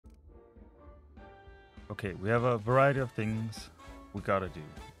Okay, we have a variety of things we gotta do.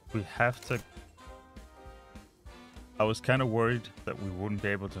 We have to... I was kind of worried that we wouldn't be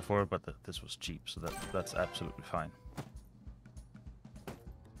able to afford it, but this was cheap, so that's absolutely fine.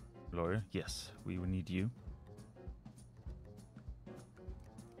 Lawyer, yes, we will need you.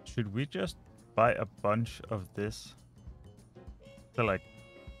 Should we just buy a bunch of this to, like,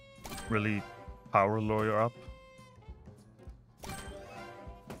 really power Lawyer up?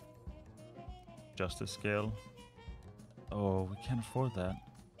 Justice scale. Oh, we can't afford that.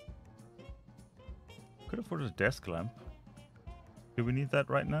 Could afford a desk lamp. Do we need that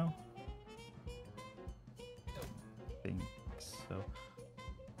right now? Think so.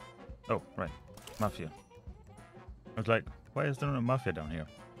 Oh, right. Mafia. I was like, why is there no mafia down here?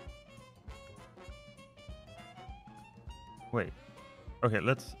 Wait. Okay,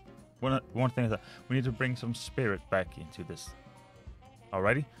 let's... One thing is that we need to bring some spirit back into this.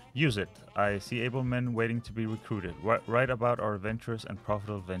 Alrighty? Use it. I see able men waiting to be recruited. Write about our adventures and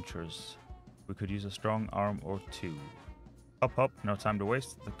profitable ventures. We could use a strong arm or two. Hop, hop. No time to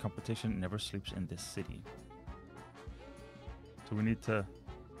waste. The competition never sleeps in this city. So we need to...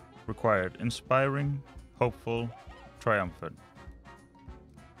 Required. Inspiring, hopeful, triumphant.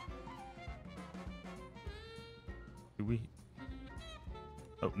 Do we...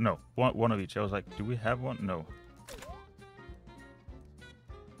 Oh, no. One of each. I was like, do we have one? No.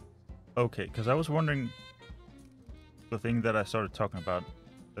 Okay, because I was wondering the thing that I started talking about.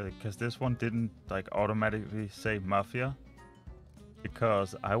 Because this one didn't, like, automatically say Mafia.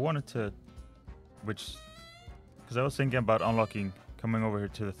 Because I wanted to... Because I was thinking about unlocking... Coming over here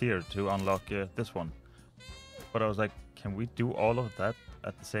to the theater to unlock this one. But I was like, can we do all of that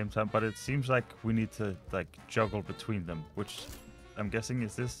at the same time? But it seems like we need to, like, juggle between them. Which I'm guessing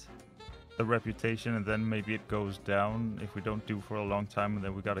is this the reputation, and then maybe it goes down if we don't do for a long time, and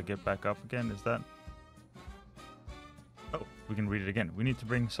then we gotta get back up again. Is that... Oh, we can read it again. We need to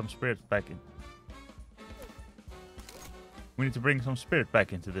bring some spirits back in. We need to bring some spirit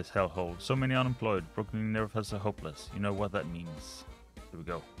back into this hellhole. So many unemployed. Brooklyn never felt so hopeless. You know what that means. Here we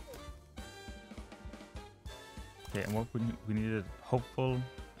go. Okay, and what we needed: hopeful,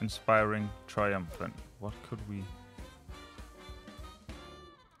 inspiring, triumphant. What could we...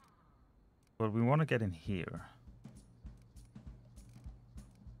 Well, we want to get in here.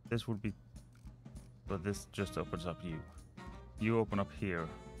 This would be... But this just opens up you. You open up here,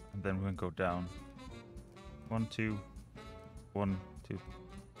 and then we can go down. 1, 2... 1, 2.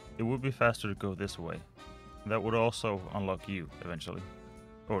 It would be faster to go this way. That would also unlock you eventually.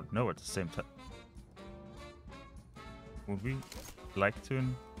 Or no, at the same time. Would we like to?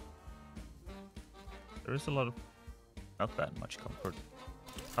 There is a lot of... Not that much comfort.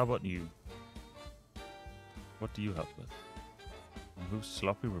 How about you? What do you help with? And who's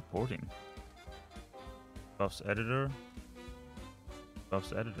sloppy reporting? Buffs editor.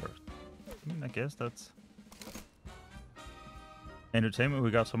 Buffs editor. I guess that's... Entertainment,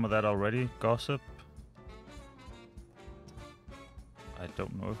 we got some of that already. Gossip. I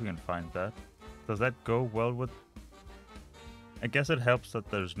don't know if we can find that. Does that go well with... I guess it helps that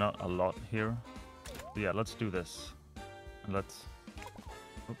there's not a lot here. So yeah, let's do this. And let's...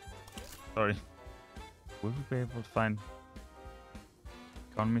 Oops. Sorry. Will we be able to find...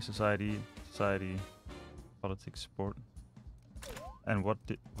 Economy, society, politics, sport. And what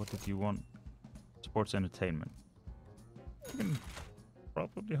did you want? Sports, entertainment. We can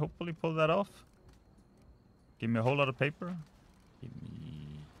probably, hopefully pull that off. Give me a whole lot of paper. Give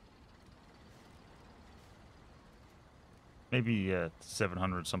me... Maybe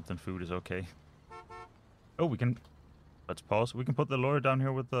 700 something food is okay. Oh, we can... Let's pause. We can put the lawyer down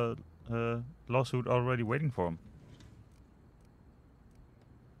here with the lawsuit already waiting for him.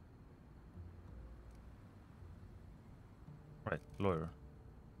 Right, lawyer.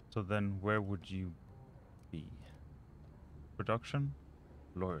 So then where would you be? Production?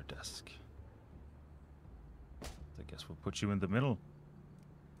 Lawyer desk. I guess we'll put you in the middle.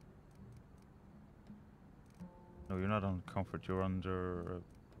 No, you're not on comfort. You're under...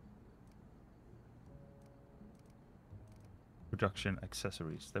 Production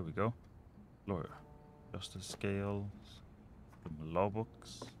accessories. There we go. Lawyer. Justice scales. The law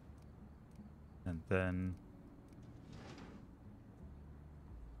books. And then...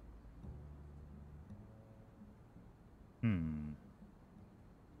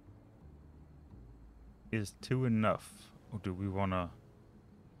 Is 2 enough? Or do we wanna...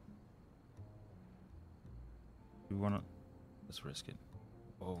 Let's risk it.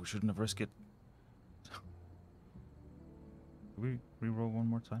 Oh, we shouldn't have risked it. Do we re-roll one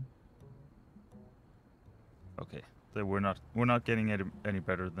more time? Okay. So we're not getting any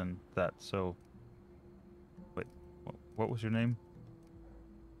better than that, so... What was your name?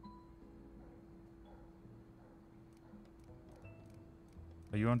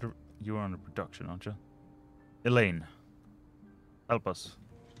 Are you under? You are under production, aren't you? Elaine, help us.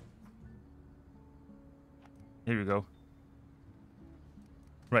 Here we go.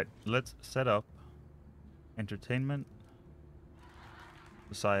 Right, let's set up entertainment,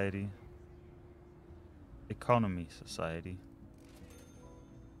 society, economy, society,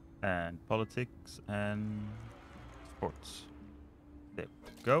 and politics and sports. There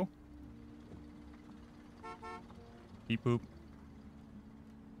we go. Beep boop.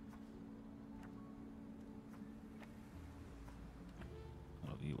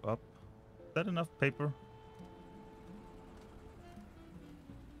 All of you up. Is that enough paper?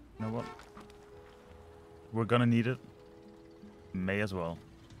 You know what? We're gonna need it. May as well.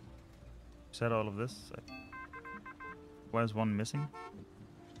 Set all of this. Why is one missing?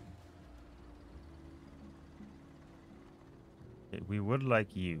 Okay, we would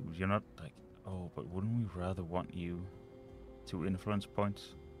like you. You're not like... Oh, but wouldn't we rather want you to influence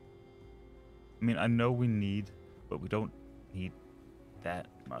points? I mean, I know we need, but we don't need that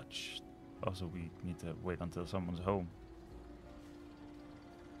much. Also, we need to wait until someone's home.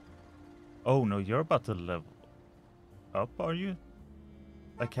 Oh, no, you're about to level up, are you?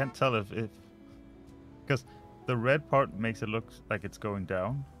 I can't tell if... Because the red part makes it look like it's going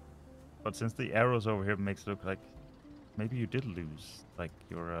down. But since the arrows over here makes it look like maybe you did lose, like,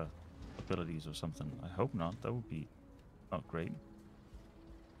 your abilities or something. I hope not. That would be not great.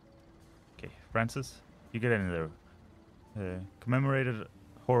 Okay, Francis, you get in there. Commemorated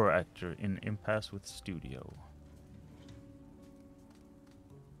horror actor in impasse with studio.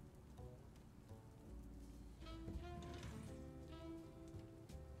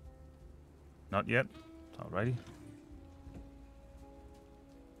 Not yet. Alrighty.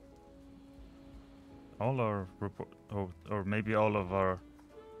 All our report, or maybe all of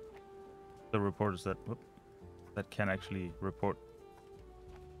the reporters that can actually report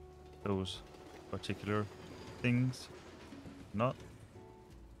those particular things. Not.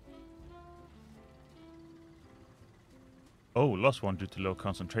 Oh, lost one due to low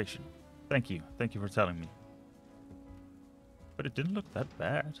concentration. Thank you for telling me. But it didn't look that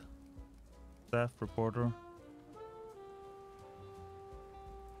bad. Staff reporter.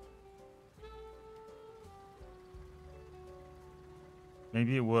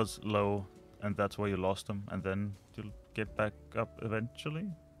 Maybe it was low, and that's why you lost them, and then you'll get back up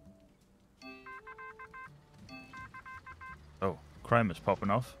eventually? Oh, crime is popping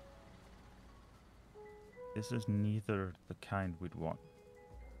off. This is neither the kind we'd want.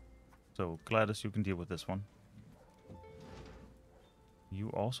 So, Gladys, you can deal with this one. You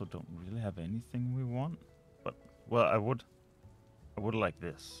also don't really have anything we want, but, well, I would like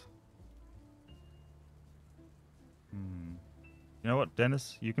this. You know what,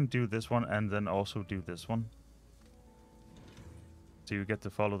 Dennis? You can do this one and then also do this one. So you get to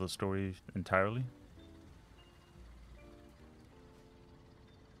follow the story entirely.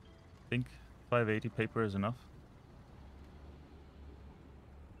 I think 580 paper is enough.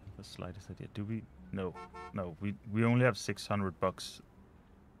 The slightest idea. Do we? No. We only have 600 bucks.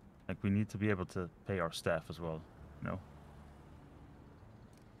 Like, we need to be able to pay our staff as well. No.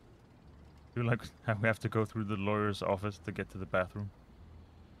 Do you like how we have to go through the lawyer's office to get to the bathroom?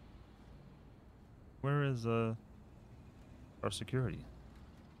 Where is our security?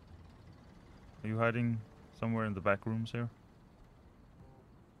 Are you hiding somewhere in the back rooms here?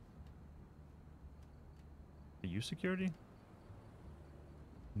 Are you security?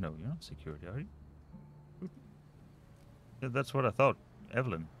 No, you're not security, are you? Yeah, that's what I thought.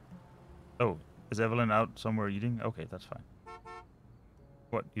 Evelyn. Oh, is Evelyn out somewhere eating? Okay, that's fine.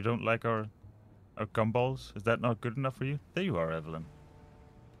 What, you don't like our gumballs? Is that not good enough for you? There you are, Evelyn.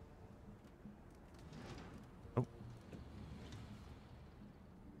 Oh.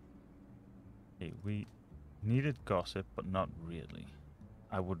 Hey, we needed gossip, but not really.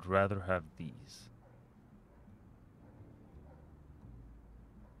 I would rather have these.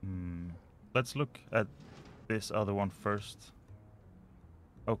 Let's look at this other one first.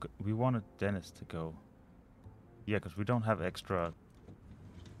 Okay, we wanted Dennis to go. Yeah, because we don't have extra.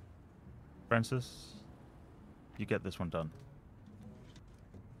 Francis, you get this one done.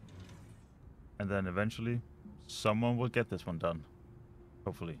 And then eventually, someone will get this one done.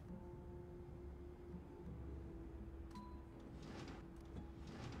 Hopefully.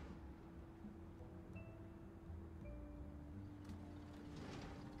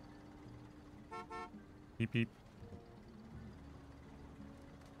 Beep beep.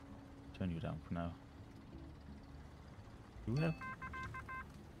 Turn you down for now. Do we have?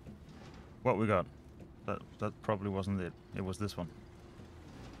 What we got? that probably wasn't it. It was this one.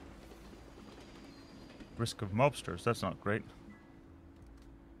 Risk of mobsters. That's not great.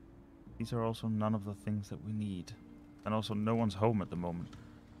 These are also none of the things that we need, and also no one's home at the moment.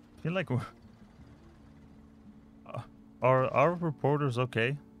 I feel like we're. Are our reporters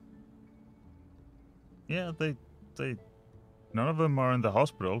okay? Yeah, they. None of them are in the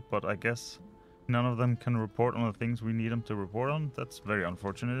hospital, but I guess none of them can report on the things we need them to report on. That's very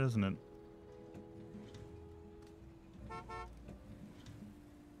unfortunate, isn't it?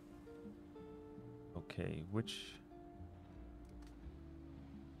 Okay, which...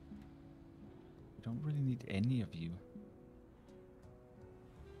 We don't really need any of you.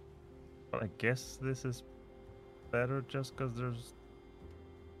 But I guess this is better just because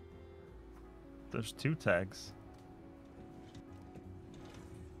there's 2 tags.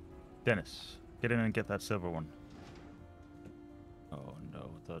 Dennis, get in and get that silver one. Oh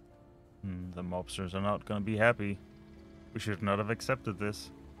no, the mobsters are not gonna be happy. We should not have accepted this.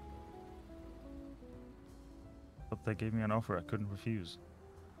 But they gave me an offer I couldn't refuse.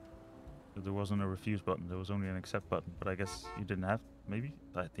 There wasn't a refuse button, there was only an accept button. But I guess you didn't have... Maybe?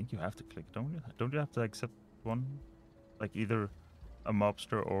 I think you have to click, don't you? Don't you have to accept one? Like either a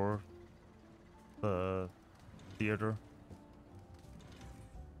mobster or the theater?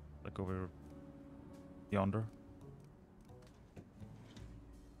 Like over yonder.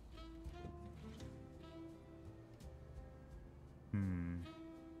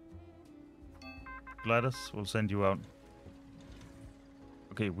 Gladys will send you out.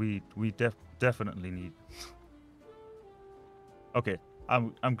 Okay, we definitely need. Okay,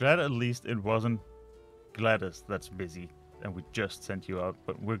 I'm glad at least it wasn't Gladys that's busy and we just sent you out,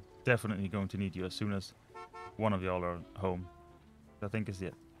 but we're definitely going to need you as soon as one of y'all are home. I think is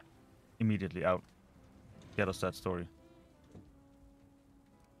it. Immediately out. Get us that story.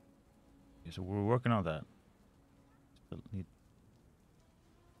 Okay, so we're working on that. Still need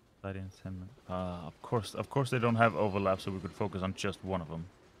lighting 10 minutes. Of course they don't have overlap, so we could focus on just one of them.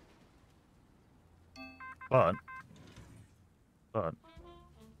 But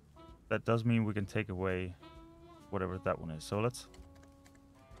that does mean we can take away whatever that one is. So let's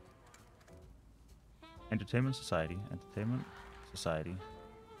entertainment society,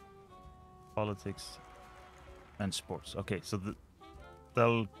 politics, and sports. Okay, so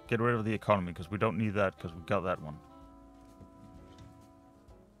they'll get rid of the economy because we don't need that because we got that one.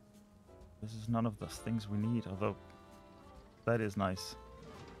 This is none of the things we need, although that is nice.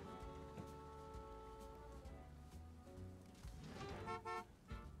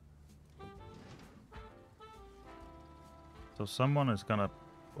 So someone is gonna,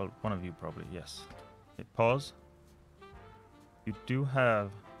 well, one of you probably, yes. Okay, pause. You do have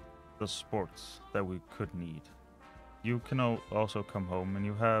the sports that we could need. You can also come home, and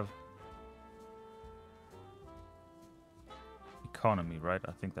you have economy, right?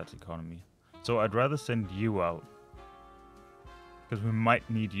 I think that's economy. So I'd rather send you out because we might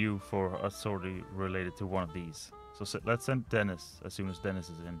need you for a sortie related to one of these. So let's send Dennis as soon as Dennis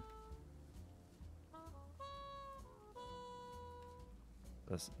is in.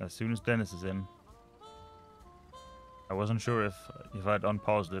 As soon as Dennis is in. I wasn't sure if I'd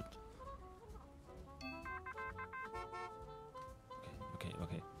unpaused it.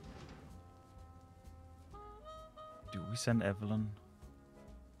 Okay. Do we send Evelyn?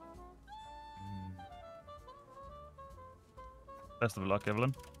 Best of luck,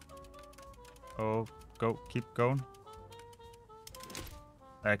 Evelyn. Oh, keep going.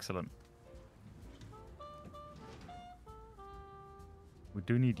 Excellent. We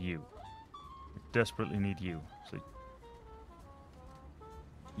do need you. We desperately need you. So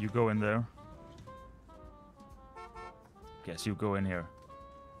you go in there. Guess you go in here.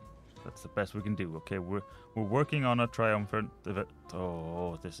 That's the best we can do. Okay, we're working on a triumphant event.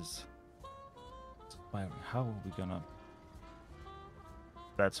 Oh, this is inspiring. How are we gonna?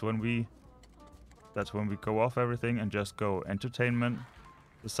 That's when we go off everything and just go entertainment,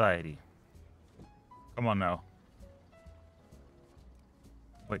 society. Come on now.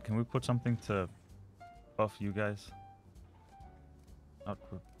 Wait, can we put something to buff you guys? Not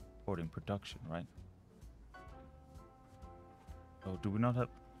reporting production, right? Oh, do we not have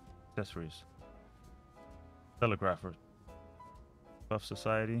accessories? Telegrapher. Buff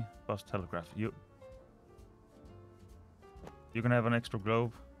society, buff telegraph. You're gonna have an extra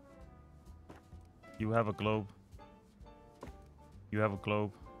globe. You have a globe. You have a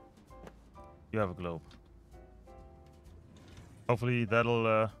globe. You have a globe. Hopefully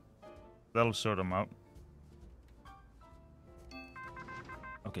that'll sort them out.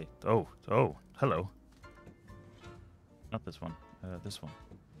 Okay. Oh, hello. Not this one. This one.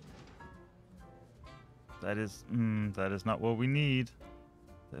 That is not what we need.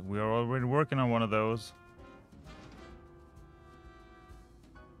 We are already working on one of those.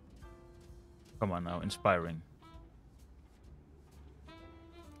 Come on now, inspiring.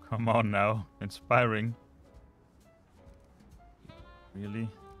 Come on now, inspiring. Really?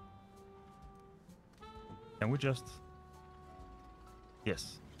 Can we just...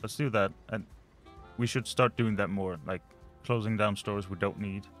 Yes, let's do that. And we should start doing that more, like closing down stores we don't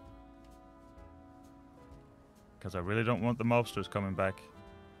need. Because I really don't want the mobsters coming back.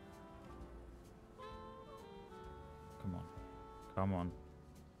 Come on. Come on.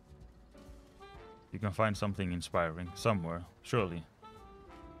 You can find something inspiring somewhere, surely.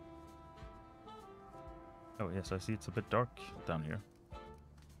 Oh yes, I see it's a bit dark down here.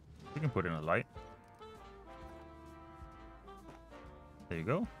 We can put in a light. There you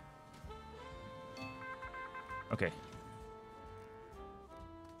go. Okay.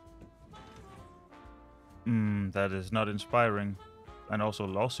 That is not inspiring. And also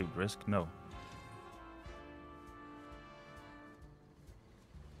lawsuit risk, no.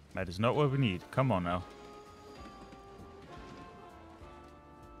 That is not what we need. Come on now.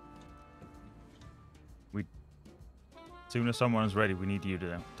 As soon as someone is ready, we need you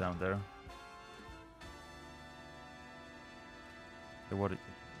down there. So what?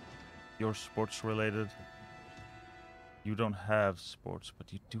 You're sports related. You don't have sports,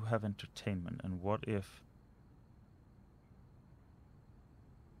 but you do have entertainment. And what if...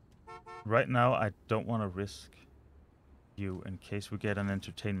 Right now, I don't want to risk you in case we get an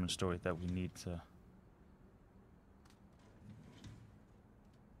entertainment story that we need to...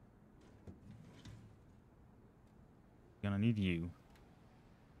 Gonna need you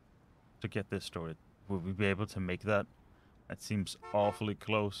to get this story. Will we be able to make that? That seems awfully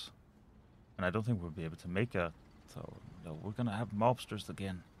close. And I don't think we'll be able to make a... So, no, we're gonna have mobsters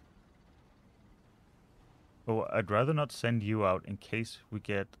again. Oh, I'd rather not send you out in case we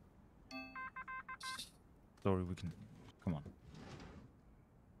get... Story we can... Come on.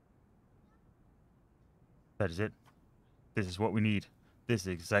 That is it. This is what we need. This is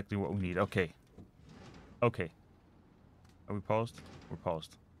exactly what we need. Okay. Okay. Are we paused? We're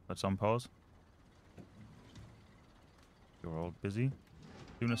paused. Let's unpause. You're all busy.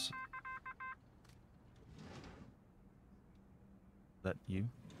 Eunice. Is that you?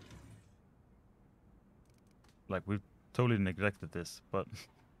 Like, we've totally neglected this, but...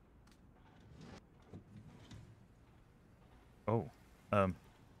 Oh. I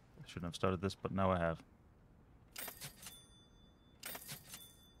shouldn't have started this, but now I have.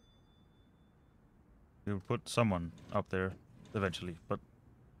 We'll put someone up there eventually, but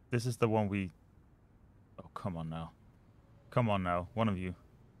this is the one we... Oh, come on now. Come on now, one of you.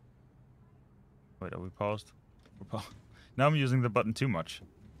 Wait, are we paused? We're now I'm using the button too much.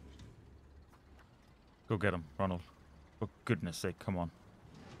 Go get him, Ronald. For goodness sake, come on.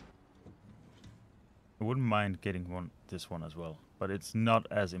 I wouldn't mind getting this one as well, but it's not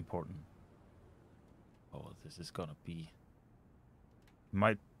as important. Oh, this is gonna be...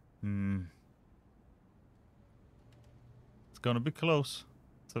 Might... It's gonna be close,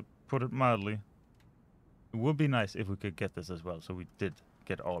 to put it mildly. It would be nice if we could get this as well, so we did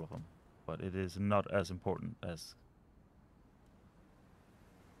get all of them. But it is not as important as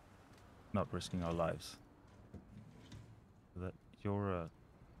not risking our lives. That you're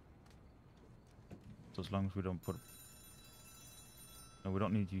so as long as we don't put... No, we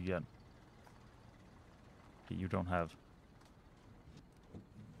don't need you yet. Okay, you don't have.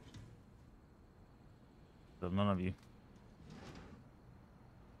 So none of you.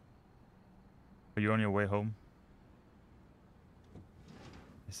 Are you on your way home?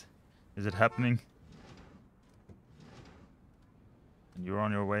 Is it happening? And you're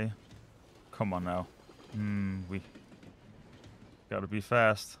on your way? Come on now. We gotta be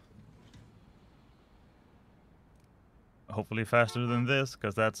fast. Hopefully faster than this,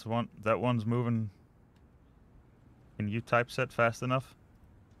 because that one's moving. Can you typeset fast enough?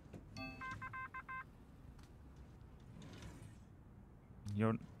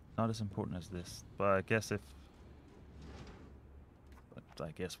 You're not as important as this, but I guess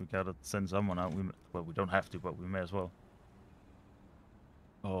I guess we gotta send someone out. Well, we don't have to, but we may as well.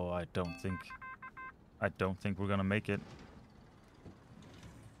 Oh, I don't think we're gonna make it.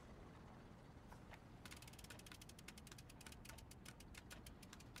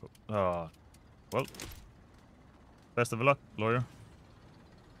 Oh, well, best of luck, lawyer.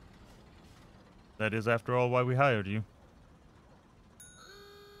 That is, after all, why we hired you.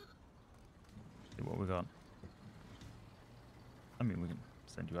 See what we got. I mean, we can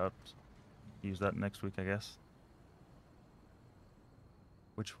send you out. Use that next week, I guess.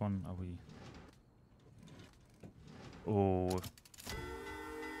 Which one are we? Oh.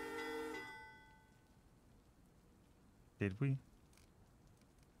 Did we?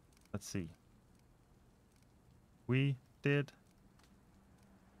 Let's see. We did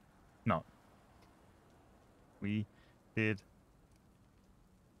not. We did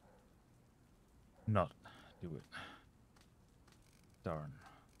not do it. Darn.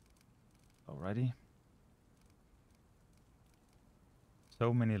 Alrighty.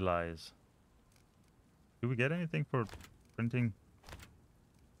 So many lies. Do we get anything for printing?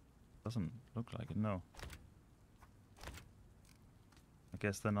 Doesn't look like it, no. I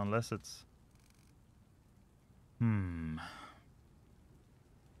guess then unless it's...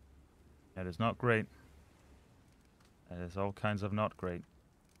 That is not great. That is all kinds of not great.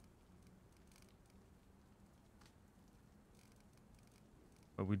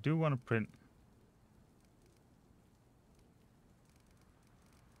 But we do want to print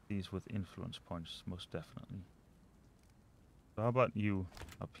these with influence points, most definitely. So how about you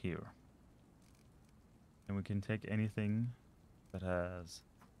up here? And we can take anything that has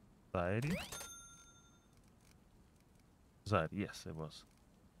society. Society, yes, it was.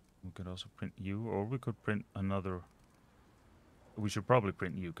 We could also print you, or we could print another. We should probably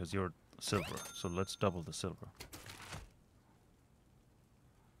print you because you're silver. So let's double the silver.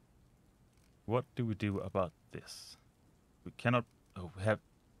 What do we do about this? We cannot. Oh, we have.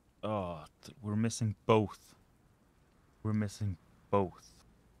 Oh, we're missing both. We're missing both.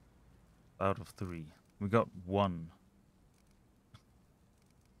 Out of 3. We got 1.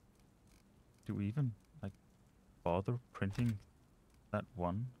 Do we even, like, bother printing that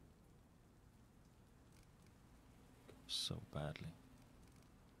 1? So badly.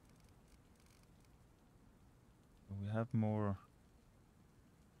 We have more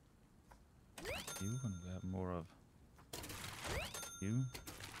you, and we have more of you.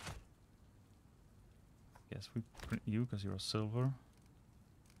 Guess we print you because you're a silver.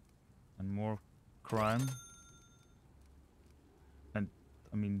 And more crime. And,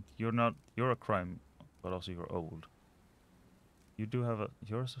 I mean, you're a crime, but also you're old. You do have a,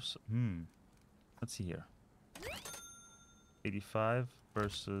 yours is, let's see here. 85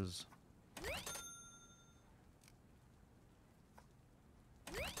 versus...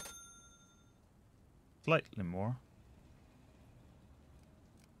 Slightly more.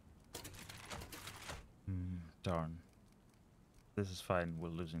 Darn. This is fine, we're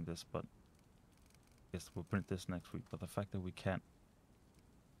losing this, but... Guess we'll print this next week, but the fact that we can't...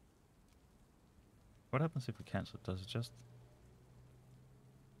 What happens if we cancel? Does it just...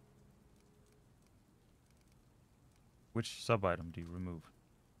 Which sub-item do you remove?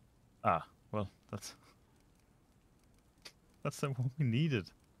 Ah, well, that's... That's the one we needed.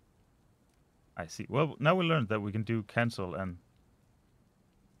 I see. Well, now we learned that we can do cancel and...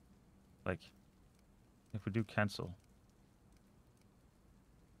 Like... If we do cancel...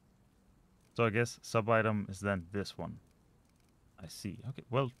 So I guess sub-item is then this one. I see. Okay,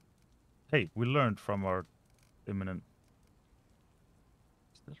 well... Hey, we learned from our imminent...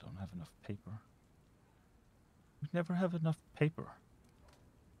 Still don't have enough paper. We never have enough paper.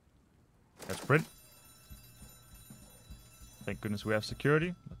 Let's print. Thank goodness we have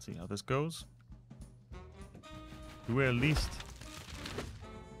security. Let's see how this goes. Do we at least...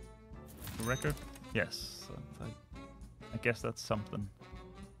 a record? Yes. I guess that's something.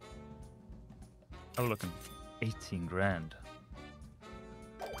 Oh, looking. 18 grand.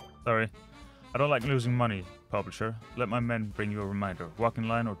 Sorry. I don't like losing money, publisher. Let my men bring you a reminder. Walk in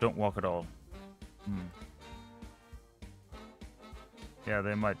line or don't walk at all. Yeah,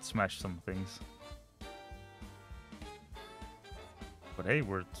 they might smash some things. But hey,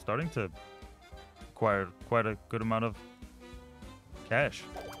 we're starting to acquire quite a good amount of cash.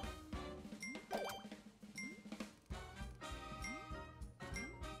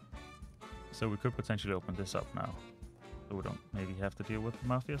 So we could potentially open this up now. So we don't maybe have to deal with the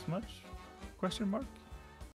mafia as much? Question mark?